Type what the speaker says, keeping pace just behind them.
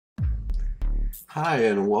Hi,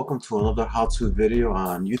 and welcome to another how-to video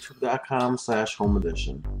on youtube.com/home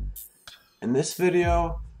edition. In this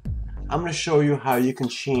video, I'm going to show you how you can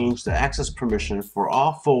change the access permission for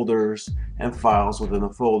all folders and files within a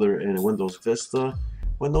folder in Windows Vista,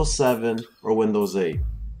 Windows 7, or Windows 8.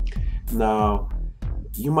 Now,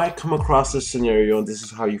 you might come across this scenario, and this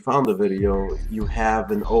is how you found the video. You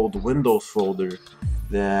have an old Windows folder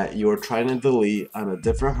that you are trying to delete on a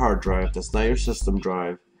different hard drive that's not your system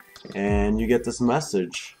drive, and you get this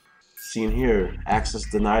message seen here, access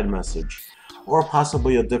denied message, or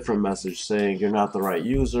possibly a different message saying you're not the right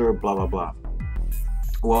user, blah blah blah.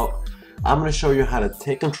 Well, I'm going to show you how to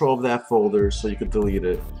take control of that folder so you can delete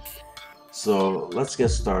it. So let's get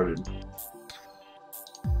started.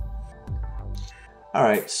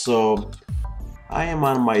 Alright, so I am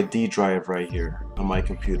on my D drive right here on my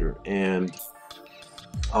computer, and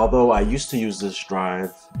although I used to use this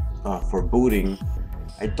drive for booting,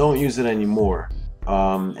 I don't use it anymore.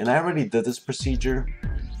 And I already did this procedure,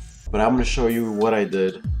 but I'm going to show you what I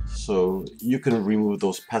did so you can remove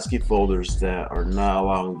those pesky folders that are not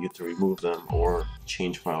allowing you to remove them or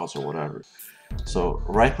change files or whatever. So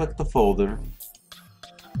right click the folder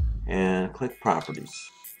and click properties.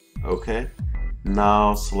 Okay,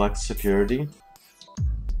 now select security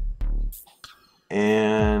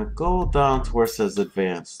and go down to where it says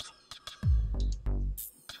advanced.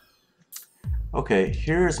 Okay,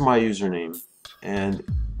 here's my username, and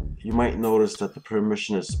you might notice that the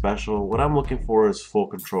permission is special. What I'm looking for is full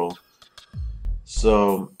control.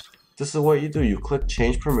 So this is what you do. You click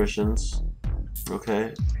change permissions.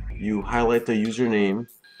 Okay, you highlight the username,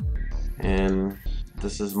 and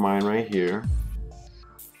this is mine right here.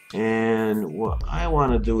 And what I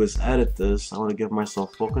want to do is edit this. I want to give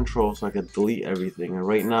myself full control so I can delete everything. And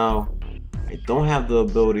right now, I don't have the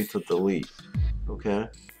ability to delete. Okay,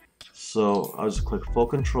 so I'll just click full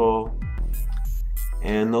control.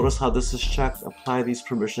 And notice how this is checked. Apply these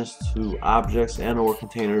permissions to objects and or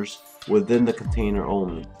containers within the container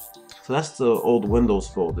only. So that's the old Windows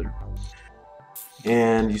folder.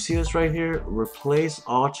 And you see this right here? Replace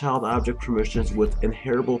all child object permissions with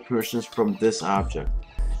inheritable permissions from this object.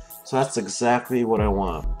 So that's exactly what I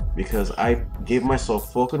want, because I gave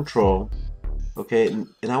myself full control. Okay, and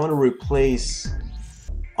I want to replace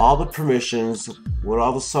all the permissions with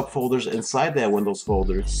all the subfolders inside that Windows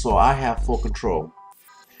folder so I have full control.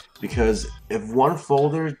 Because if one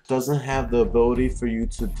folder doesn't have the ability for you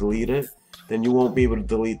to delete it, then you won't be able to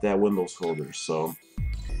delete that Windows folder. So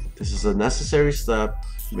this is a necessary step.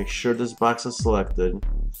 Make sure this box is selected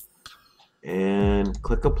and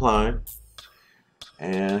click apply.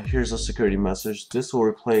 And here's a security message. This will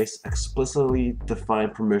replace explicitly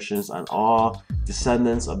defined permissions on all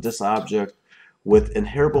descendants of this object with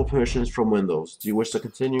inheritable permissions from Windows. Do you wish to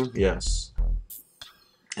continue? Yes.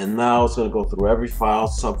 And now it's going to go through every file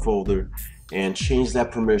subfolder and change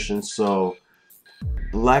that permission so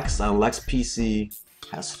Lex on Lex PC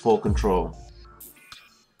has full control.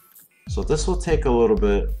 So this will take a little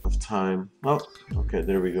bit of time. Oh, okay,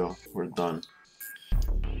 there we go. We're done.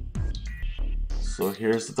 So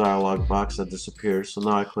here's the dialog box that disappears. So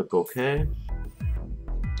now I click OK,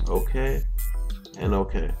 OK, and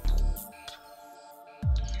OK.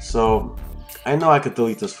 So I know I could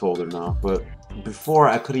delete this folder now, but before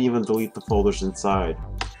I couldn't even delete the folders inside.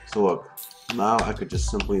 So look, now I could just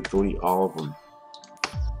simply delete all of them.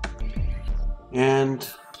 And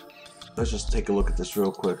let's just take a look at this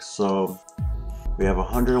real quick. So we have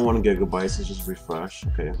 101 gigabytes. Let's just refresh.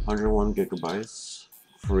 Okay, 101 gigabytes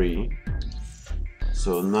free.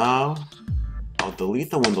 So now I'll delete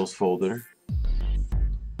the Windows folder.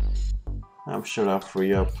 I'm sure that'll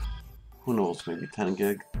free up, who knows, maybe 10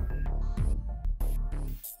 gig.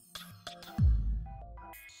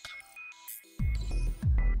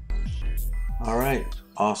 Alright,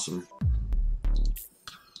 awesome.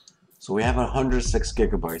 So we have 106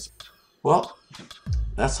 gigabytes. Well,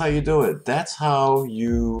 that's how you do it. That's how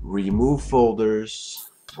you remove folders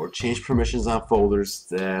or change permissions on folders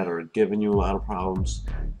that are giving you a lot of problems.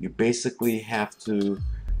 You basically have to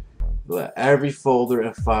let every folder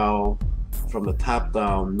and file from the top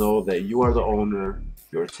down know that you are the owner,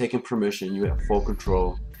 you're taking permission, you have full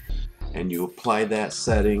control, and you apply that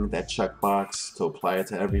setting, that checkbox, to apply it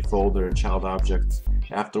to every folder and child object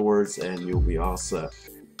afterwards, and you'll be all set.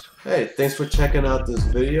 Hey, thanks for checking out this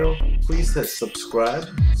video. Please hit subscribe,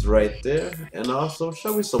 it's right there, and also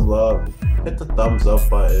show me some love. Hit the thumbs up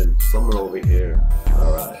button somewhere over here.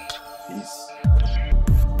 Alright, peace.